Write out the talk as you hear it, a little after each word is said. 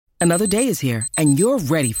Another day is here, and you're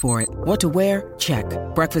ready for it. What to wear? Check.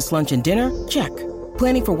 Breakfast, lunch, and dinner? Check.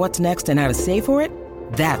 Planning for what's next and how to save for it?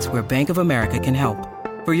 That's where Bank of America can help.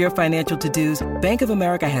 For your financial to-dos, Bank of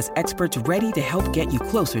America has experts ready to help get you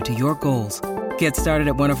closer to your goals. Get started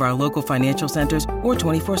at one of our local financial centers or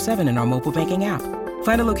 24/7 in our mobile banking app.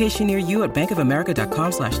 Find a location near you at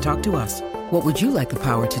bankofamerica.com/talktous. What would you like the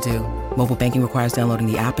power to do? Mobile banking requires downloading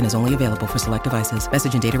the app and is only available for select devices.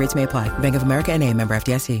 Message and data rates may apply. Bank of America N.A., member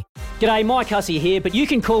FDIC. G'day, Mike Hussey here, but you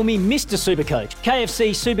can call me Mr. Supercoach. KFC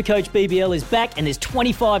Supercoach BBL is back and there's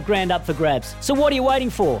 25 grand up for grabs. So what are you waiting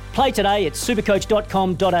for? Play today at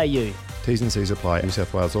supercoach.com.au. T's and C's apply. New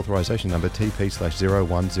South Wales authorisation number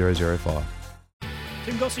TP/01005.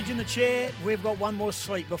 Tim Gossage in the chair. We've got one more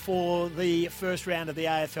sleep before the first round of the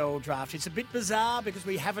AFL draft. It's a bit bizarre because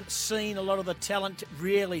we haven't seen a lot of the talent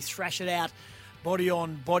really thrash it out body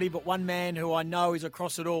on body, but one man who I know is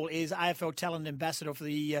across it all is AFL Talent Ambassador for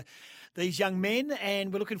these young men,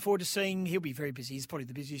 and we're looking forward to seeing. He'll be very busy. He's probably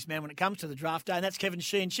the busiest man when it comes to the draft day, and that's Kevin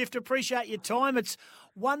Sheehan. Shifter, appreciate your time. It's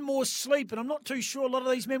one more sleep, and I'm not too sure a lot of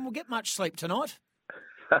these men will get much sleep tonight.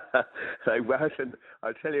 They won't, and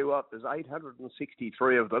I tell you what, there's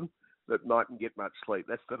 863 of them that mightn't get much sleep.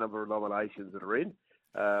 That's the number of nominations that are in.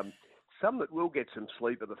 Some that will get some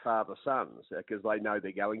sleep are the father-sons because they know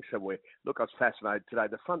they're going somewhere. Look, I was fascinated today.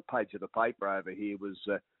 The front page of the paper over here was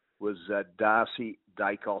Darcy,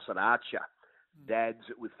 Dacos and Archer, dads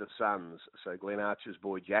with the sons. So Glenn Archer's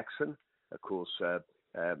boy Jackson, of course,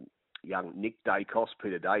 young Nick Dacos,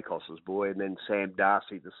 Peter Dacos's boy, and then Sam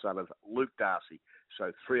Darcy, the son of Luke Darcy. So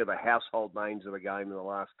three of the household names of the game in the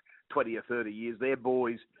last 20 or 30 years. Their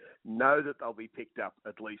boys know that they'll be picked up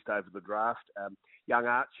at least over the draft. Young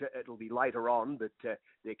Archer, it'll be later on, but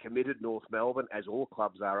they're committed, North Melbourne, as all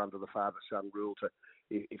clubs are under the father-son rule.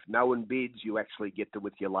 If no one bids, you actually get them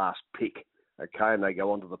with your last pick. Okay, and they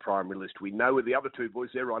go onto the primary list. We know with the other two boys,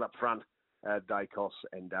 they're right up front, Dacos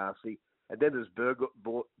and Darcy. And then there's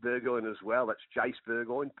Burgoyne as well. That's Jace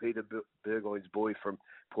Burgoyne, Peter Burgoyne's boy from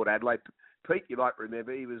Port Adelaide. Pete, you might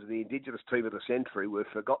remember, he was the Indigenous team of the century. We've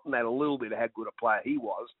forgotten that a little bit, how good a player he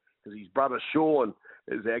was, because his brother Sean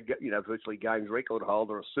is our, virtually games record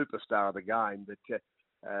holder, a superstar of the game. But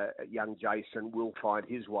young Jason will find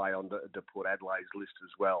his way onto Port Adelaide's list as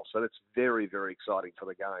well. So that's very, very exciting for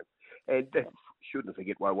the game. And shouldn't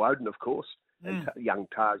forget Woden, of course. And young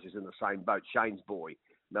Taj is in the same boat. Shane's boy.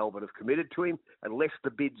 Melbourne have committed to him and left the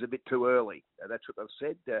bids a bit too early. That's what they've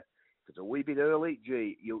said. If it's a wee bit early,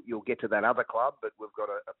 you'll get to that other club, but we've got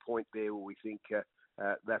a point there where we think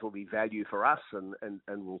that'll be value for us and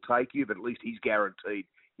we'll take you, but at least he's guaranteed,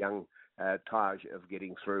 young Taj, of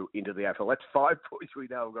getting through into the AFL. That's 5 boys we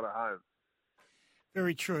know have got a home.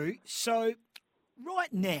 Very true. So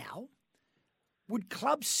right now, would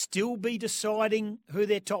clubs still be deciding who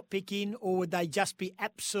their top pick in, or would they just be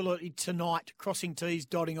absolutely tonight crossing T's,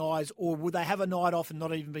 dotting I's, or would they have a night off and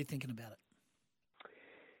not even be thinking about it?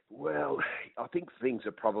 Well, I think things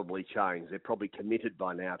have probably changed. They're probably committed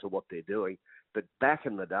by now to what they're doing. But back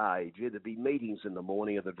in the day, there'd be meetings in the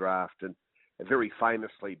morning of the draft, and very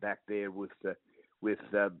famously back there with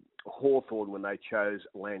Hawthorn when they chose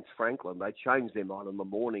Lance Franklin, they changed their mind in the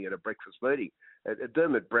morning at a breakfast meeting.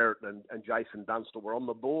 Dermot Brereton and Jason Dunstall were on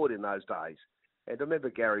the board in those days. And I remember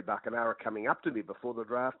Gary Buckenara coming up to me before the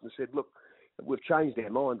draft and said, look, we've changed our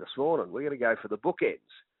mind this morning. We're going to go for the bookends,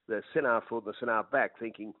 the centre forward, the centre back,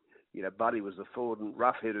 thinking, Buddy was the forward and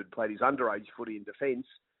roughhead who'd played his underage footy in defence,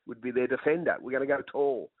 would be their defender. We're going to go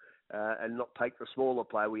tall and not take the smaller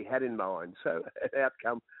player we had in mind. So out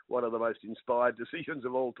come one of the most inspired decisions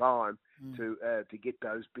of all time to get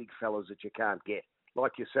those big fellas that you can't get.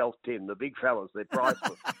 Like yourself, Tim, the big fellas, they're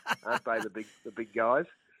priceless, aren't they, the big guys?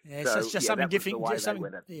 Yeah, so it's just something different.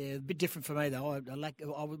 A bit different for me, though.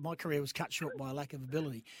 My career was cut short by a lack of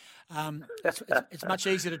ability. It's much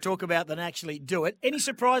easier to talk about than actually do it. Any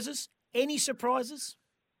surprises?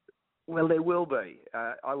 Well, there will be.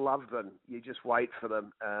 I love them. You just wait for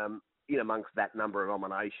them. In amongst that number of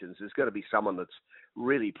nominations, there's got to be someone that's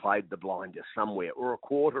really played the blinder somewhere, or a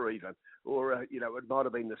quarter even, or, it might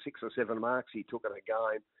have been the 6 or 7 marks he took in a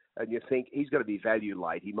game, and you think he's got to be value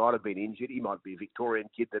late. He might have been injured. He might be a Victorian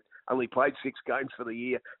kid that only played 6 games for the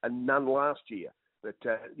year and none last year. But,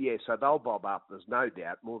 so they'll bob up, there's no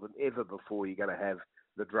doubt, more than ever before you're going to have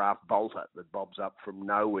the draft bolter that bobs up from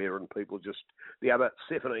nowhere and people the other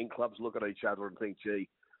 17 clubs look at each other and think, gee,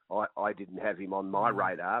 I didn't have him on my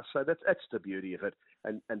radar. So that's the beauty of it.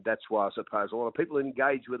 And that's why I suppose a lot of people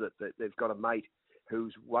engage with it. That they've got a mate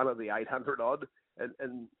who's one of the 800 odd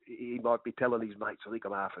and he might be telling his mates, I think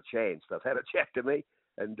I'm half a chance. They've had a chat to me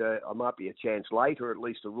and I might be a chance late or at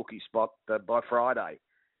least a rookie spot by Friday.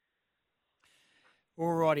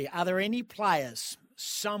 Alrighty. Are there any players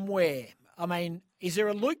somewhere? I mean, is there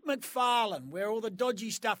a Luke McFarlane where all the dodgy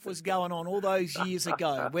stuff was going on all those years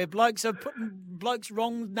ago, where blokes are putting blokes'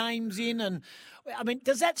 wrong names in? And I mean,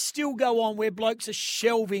 does that still go on where blokes are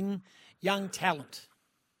shelving young talent?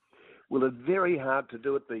 Well, it's very hard to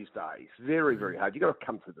do it these days. Very, very hard. You've got to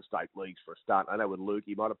come through the state leagues for a start. I know with Luke,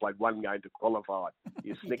 he might have played one game to qualify.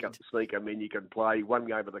 You sneak him in, you can play one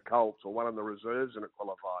game of the Colts or one of the reserves and it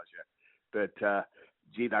qualifies you. But,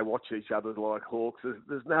 gee, they watch each other like hawks.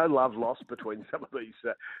 There's no love lost between some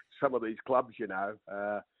of these clubs, you know.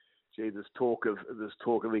 There's talk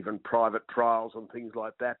of even private trials and things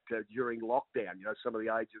like that during lockdown. You know, some of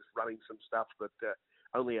the agents running some stuff that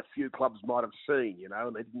only a few clubs might have seen, you know,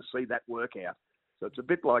 and they didn't see that work out. So it's a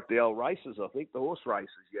bit like the old races, I think, the horse races.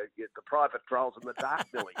 You get the private trials in the dark,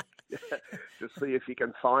 Billy, to see if you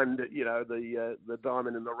can find, you know, the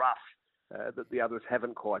diamond in the rough that the others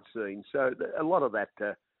haven't quite seen. So a lot of that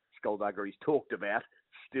skullduggery is talked about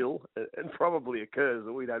still and probably occurs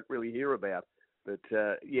that we don't really hear about. But,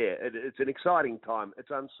 it's an exciting time. It's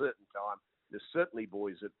an uncertain time. There's certainly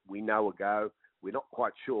boys that we know will go. We're not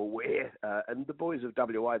quite sure where. And the boys of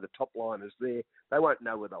WA, the top liners there, they won't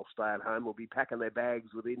know where they'll stay at home. Will be packing their bags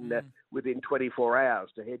within 24 hours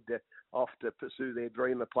to head off to pursue their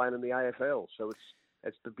dream of playing in the AFL. So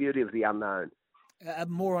it's the beauty of the unknown.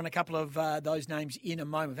 More on a couple of those names in a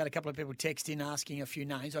moment. We've had a couple of people text in asking a few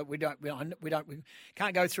names. We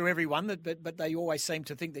can't go through everyone, but they always seem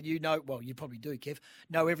to think that you know. Well, you probably do, Kev,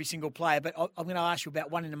 know every single player. But I'm going to ask you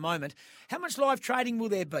about one in a moment. How much live trading will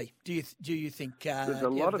there be? Do you think? There's a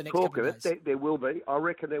lot of talk of it. There will be. I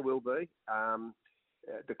reckon there will be.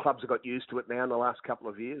 The clubs have got used to it now in the last couple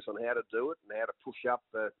of years on how to do it and how to push up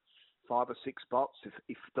 5 or 6 spots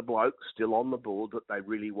if the bloke's still on the board that they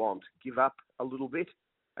really want. Give up a little bit.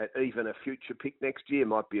 Even a future pick next year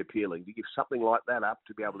might be appealing. To give something like that up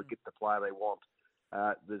to be able to get the player they want.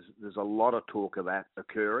 There's a lot of talk of that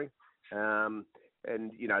occurring. And,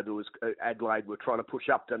 you know, there was Adelaide were trying to push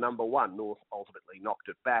up to number 1. North ultimately knocked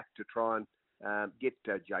it back to try and get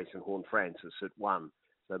Jason Horne-Francis at 1.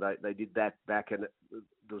 So they did that back, and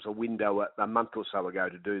there was a window a month or so ago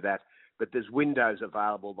to do that. But there's windows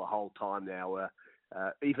available the whole time now.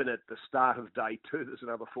 Even at the start of day 2, there's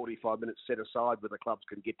another 45 minutes set aside where the clubs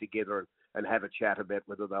can get together and have a chat about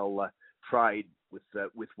whether they'll trade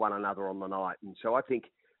with one another on the night. And so I think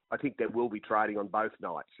there will be trading on both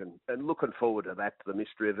nights, and looking forward to that, to the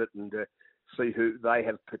mystery of it, and see who they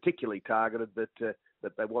have particularly targeted that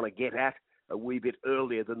they want to get at a wee bit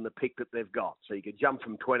earlier than the pick that they've got. So you could jump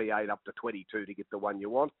from 28 up to 22 to get the one you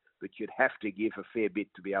want, but you'd have to give a fair bit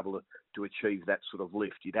to be able to achieve that sort of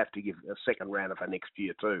lift. You'd have to give a second rounder for next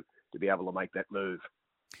year too to be able to make that move.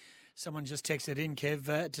 Someone just texted in,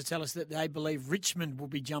 Kev, to tell us that they believe Richmond will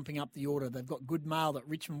be jumping up the order. They've got good mail that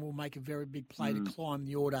Richmond will make a very big play to climb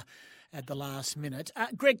the order at the last minute.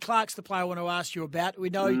 Greg Clark's the player I want to ask you about. We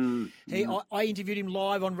know I interviewed him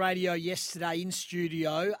live on radio yesterday in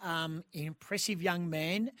studio. An impressive young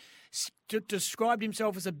man. Described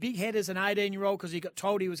himself as a big head as an 18-year-old because he got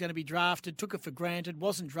told he was going to be drafted, took it for granted,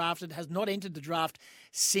 wasn't drafted, has not entered the draft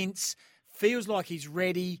since, feels like he's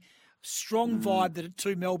ready. Strong vibe that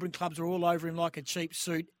 2 Melbourne clubs are all over him like a cheap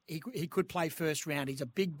suit. He could play first round. He's a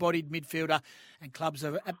big-bodied midfielder, and clubs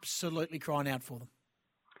are absolutely crying out for them.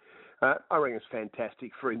 I reckon it's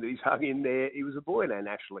fantastic for him that he's hung in there. He was a boy in our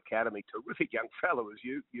National Academy, terrific young fellow, as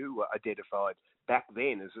you identified back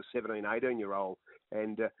then as a 17, 18-year-old.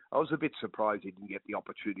 And I was a bit surprised he didn't get the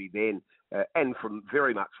opportunity then. And from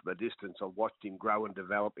very much from a distance, I've watched him grow and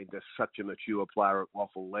develop into such a mature player at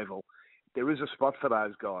waffle level. There is a spot for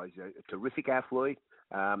those guys. A terrific athlete,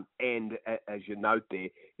 and as you note there,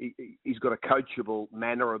 he's got a coachable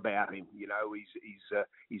manner about him. You know,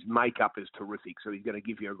 his makeup is terrific, so he's going to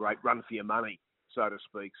give you a great run for your money, so to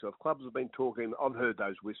speak. So if clubs have been talking, I've heard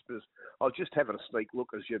those whispers. I was just having a sneak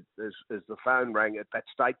look as the phone rang at that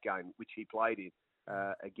state game which he played in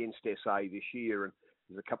against SA this year, and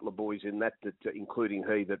there's a couple of boys in that including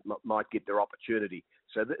he, that might get their opportunity.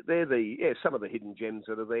 So they're some of the hidden gems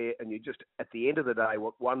that are there, and you just, at the end of the day,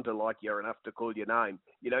 wonder like you're enough to call your name.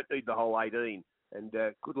 You don't need the whole 18. And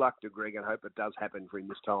good luck to Greg, and hope it does happen for him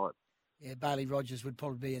this time. Yeah, Bailey Rogers would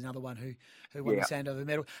probably be another one who won the Sandover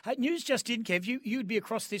medal. Hey, news just in, Kev. You'd be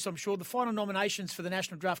across this, I'm sure. The final nominations for the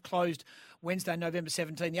National Draft closed Wednesday, November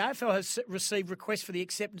 17. The AFL has received requests for the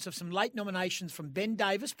acceptance of some late nominations from Ben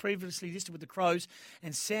Davis, previously listed with the Crows,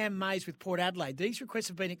 and Sam Mays with Port Adelaide. These requests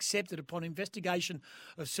have been accepted upon investigation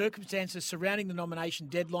of circumstances surrounding the nomination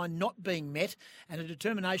deadline not being met, and a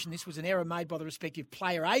determination this was an error made by the respective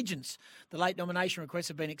player agents. The late nomination requests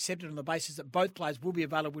have been accepted on the basis that both players will be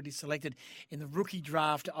available to be selected selected in the rookie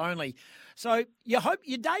draft only. So you hope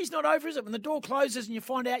your day's not over, is it? When the door closes and you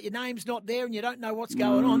find out your name's not there and you don't know what's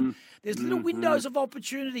going on, there's little windows of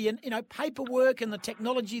opportunity and, paperwork and the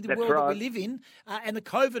technology, the world that we live in, and the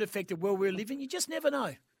COVID-affected world we live in, you just never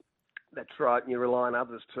know. That's right, and you rely on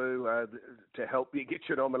others too to help you get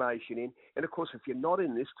your nomination in. And of course, if you're not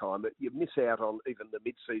in this time, you miss out on even the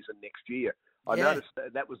mid-season next year. I noticed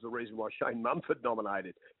that was the reason why Shane Mumford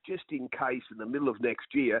nominated, just in case in the middle of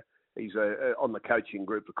next year, he's on the coaching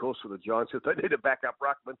group, of course, for the Giants. If they need a backup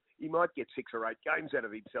ruckman, he might get 6 or 8 games out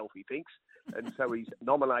of himself, he thinks. And so he's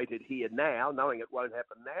nominated here now, knowing it won't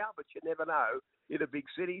happen now, but you never know, in a big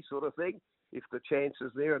city sort of thing. If the chance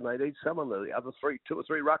is there and they need someone, the other 2 or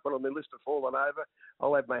 3 ruckmen on their list have fallen over,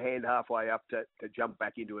 I'll have my hand halfway up to jump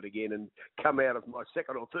back into it again and come out of my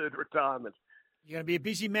 2nd or 3rd retirement. You're going to be a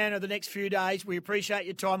busy man over the next few days. We appreciate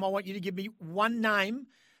your time. I want you to give me one name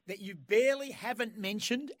that you barely haven't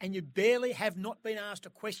mentioned and you barely have not been asked a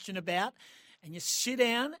question about, and you sit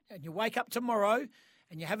down and you wake up tomorrow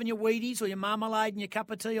and you're having your Wheaties or your marmalade and your cup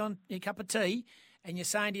of tea and you're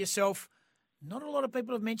saying to yourself, not a lot of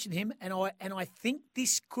people have mentioned him, and I think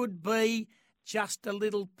this could be just a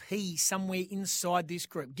little P somewhere inside this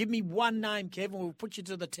group. Give me one name, Kevin. We'll put you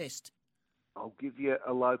to the test. I'll give you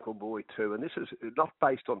a local boy too, and this is not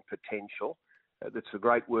based on potential. That's a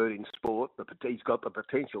great word in sport. He's got the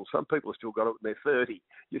potential. Some people have still got it when they're 30.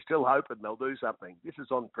 You're still hoping they'll do something. This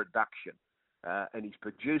is on production, and he's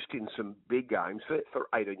produced in some big games for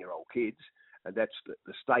 18-year-old kids, and that's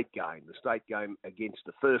the state game against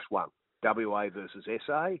the first one. WA versus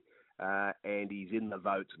SA, and he's in the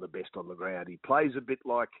votes and the best on the ground. He plays a bit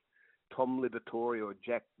like Tom Liberatore or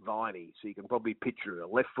Jack Viney, so you can probably picture a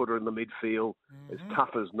left footer in the midfield, as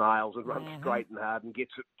tough as nails and runs straight and hard and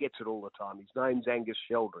gets it all the time. His name's Angus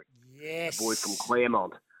Sheldrick, a boy from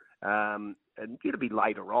Claremont. And it'll be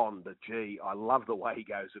later on, but gee, I love the way he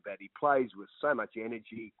goes about it. He plays with so much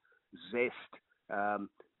energy, zest,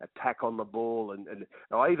 attack on the ball, and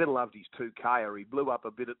I even loved his 2K. He blew up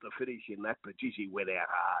a bit at the finish in that, but geez, he went out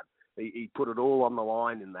hard. He put it all on the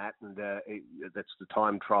line in that, and that's the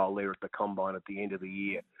time trial there at the Combine at the end of the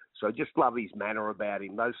year. So I just love his manner about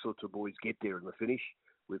him. Those sorts of boys get there in the finish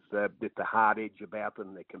with the hard edge about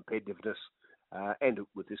them, their competitiveness, and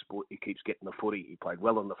with this boy, he keeps getting the footy. He played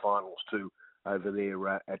well in the finals too over there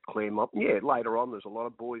at Claremont. Yeah, later on, there's a lot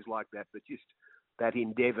of boys like that, but just that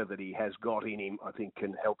endeavour that he has got in him, I think,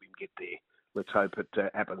 can help him get there. Let's hope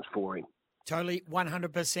it happens for him. Totally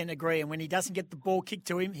 100% agree. And when he doesn't get the ball kicked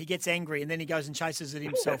to him, he gets angry and then he goes and chases it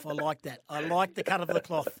himself. I like that. I like the cut of the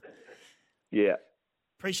cloth. Yeah.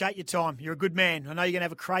 Appreciate your time. You're a good man. I know you're going to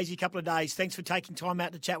have a crazy couple of days. Thanks for taking time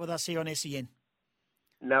out to chat with us here on SEN.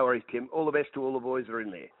 No worries, Kim. All the best to all the boys that are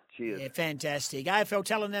in there. Cheers. Yeah, fantastic. AFL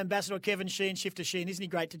Talent Ambassador Kevin Sheehan, Shifter Sheehan. Isn't he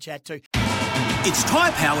great to chat to? It's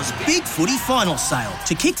Tyre Power's Big Footy Final Sale.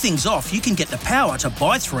 To kick things off, you can get the power to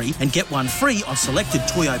buy 3 and get 1 free on selected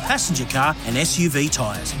Toyo passenger car and SUV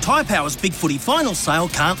tyres. Tyre Power's Big Footy Final Sale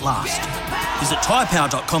can't last. Visit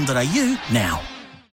tyrepower.com.au now.